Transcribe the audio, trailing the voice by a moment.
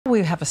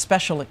We have a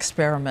special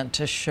experiment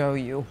to show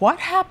you. What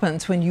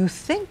happens when you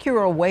think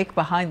you're awake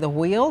behind the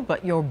wheel,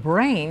 but your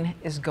brain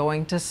is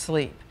going to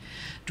sleep?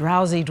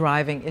 Drowsy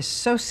driving is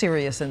so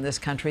serious in this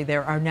country,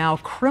 there are now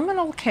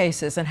criminal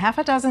cases in half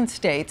a dozen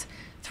states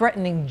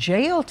threatening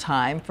jail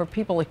time for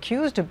people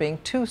accused of being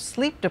too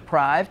sleep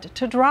deprived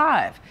to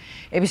drive.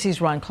 ABC's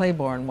Ron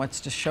Claiborne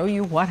wants to show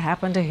you what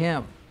happened to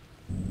him.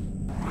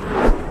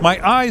 My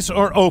eyes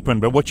are open,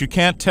 but what you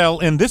can't tell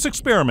in this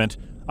experiment,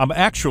 I'm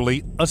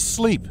actually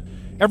asleep.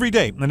 Every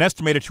day, an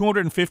estimated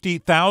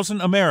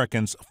 250,000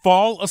 Americans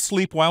fall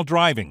asleep while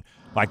driving,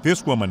 like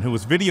this woman who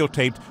was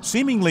videotaped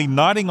seemingly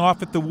nodding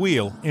off at the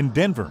wheel in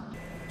Denver.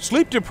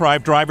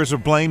 Sleep-deprived drivers are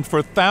blamed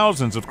for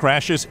thousands of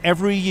crashes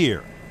every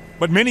year.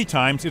 But many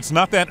times, it's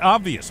not that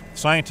obvious.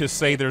 Scientists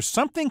say there's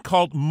something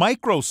called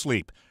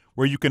microsleep,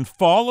 where you can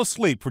fall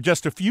asleep for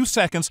just a few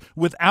seconds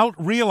without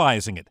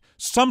realizing it,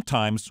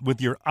 sometimes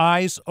with your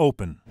eyes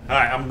open.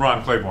 Hi, I'm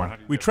Ron Claiborne.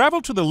 We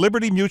traveled to the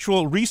Liberty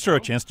Mutual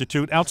Research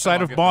Institute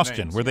outside of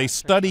Boston, where they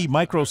study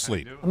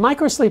microsleep.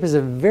 Microsleep is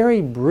a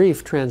very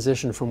brief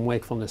transition from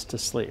wakefulness to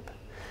sleep,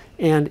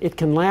 and it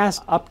can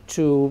last up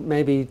to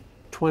maybe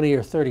 20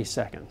 or 30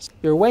 seconds.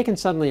 You're awake and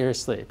suddenly you're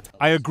asleep.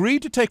 I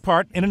agreed to take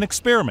part in an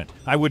experiment.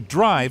 I would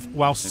drive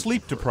while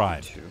sleep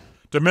deprived.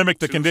 To mimic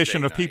the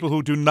condition of people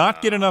who do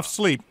not get enough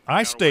sleep,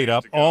 I stayed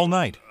up all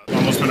night.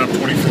 Almost been up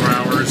 24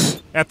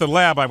 hours. At the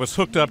lab, I was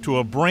hooked up to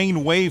a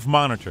brain wave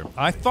monitor.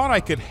 I thought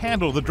I could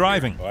handle the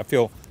driving. I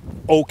feel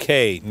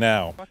okay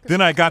now. Then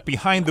I got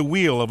behind the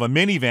wheel of a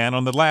minivan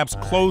on the lab's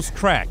closed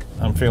track.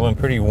 I'm feeling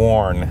pretty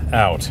worn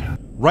out.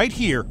 Right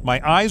here, my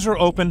eyes are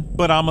open,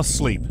 but I'm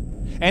asleep.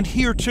 And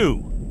here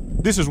too.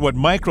 This is what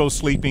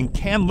microsleeping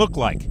can look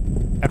like.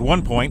 At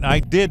one point, I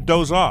did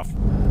doze off.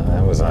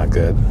 That was not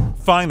good.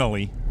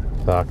 Finally,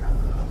 Doc,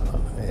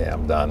 yeah,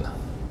 I'm done.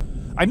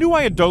 I knew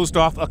I had dozed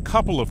off a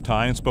couple of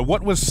times, but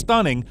what was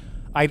stunning,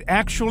 I'd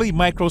actually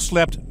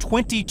microslept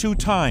 22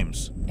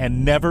 times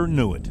and never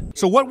knew it.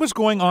 So what was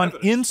going on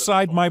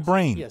inside my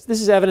brain? Yes, this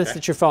is evidence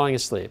that you're falling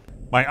asleep.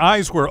 My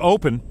eyes were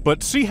open,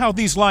 but see how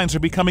these lines are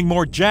becoming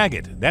more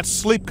jagged? That's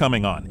sleep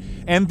coming on.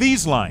 And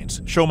these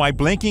lines show my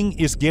blinking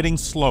is getting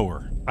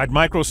slower. I'd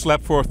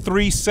microslept for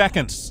 3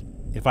 seconds.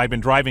 If I'd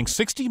been driving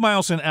 60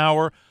 miles an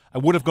hour, I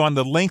would have gone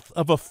the length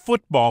of a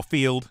football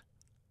field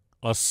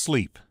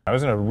asleep. I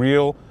was in a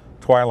real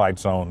twilight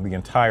zone the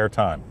entire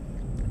time,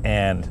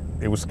 and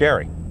it was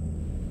scary.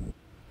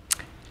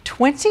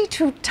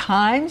 22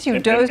 times you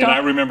dozed off? And I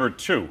remember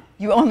 2.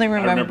 You only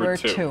remember remember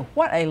 2. two.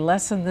 What a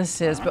lesson this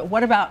is. But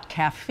what about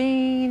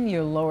caffeine?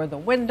 You lower the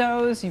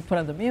windows, you put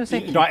on the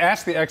music. You know, I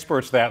asked the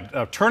experts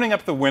that turning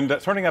up the window,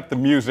 turning up the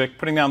music,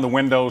 putting down the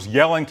windows,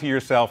 yelling to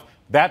yourself,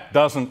 that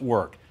doesn't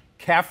work.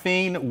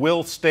 Caffeine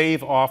will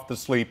stave off the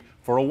sleep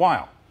for a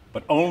while,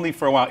 but only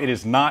for a while. It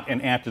is not an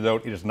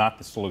antidote. It is not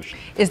the solution.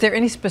 Is there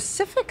any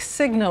specific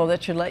signal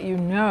that should let you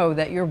know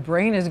that your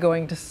brain is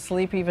going to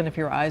sleep even if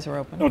your eyes are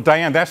open? No,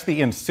 Diane, that's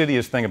the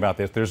insidious thing about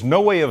this. There's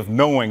no way of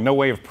knowing, no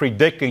way of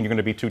predicting you're going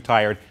to be too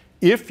tired.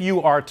 If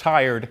you are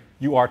tired,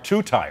 you are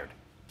too tired.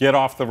 Get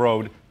off the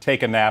road,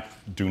 take a nap,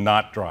 do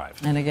not drive.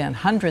 And again,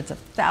 hundreds of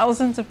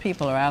thousands of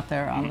people are out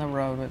there on the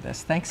road with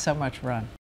this. Thanks so much, Ron.